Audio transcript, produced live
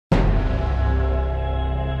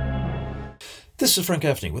This is Frank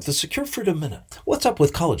Gaffney with the Secure Freedom Minute. What's up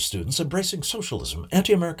with college students embracing socialism,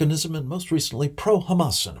 anti-Americanism, and most recently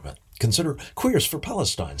pro-Hamas sentiment? Consider Queers for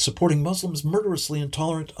Palestine, supporting Muslims murderously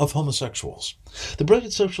intolerant of homosexuals. The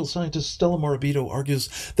brilliant social scientist Stella Morabito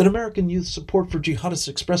argues that American youth support for jihadists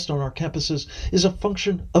expressed on our campuses is a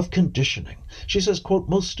function of conditioning. She says, quote,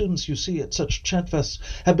 most students you see at such chantfests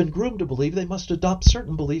have been groomed to believe they must adopt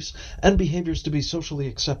certain beliefs and behaviors to be socially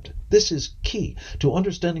accepted. This is key to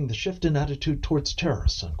understanding the shift in attitude towards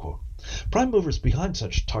terrorists, unquote. Prime movers behind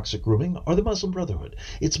such toxic grooming are the Muslim Brotherhood,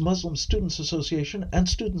 its Muslim Students Association, and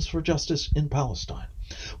Students for Justice in Palestine.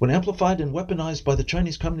 When amplified and weaponized by the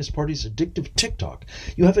Chinese Communist Party's addictive TikTok,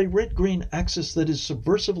 you have a red-green axis that is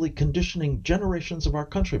subversively conditioning generations of our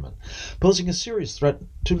countrymen, posing a serious threat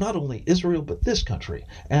to not only Israel but this country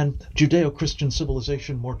and Judeo-Christian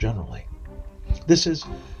civilization more generally. This is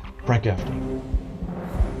Frank Gaffney.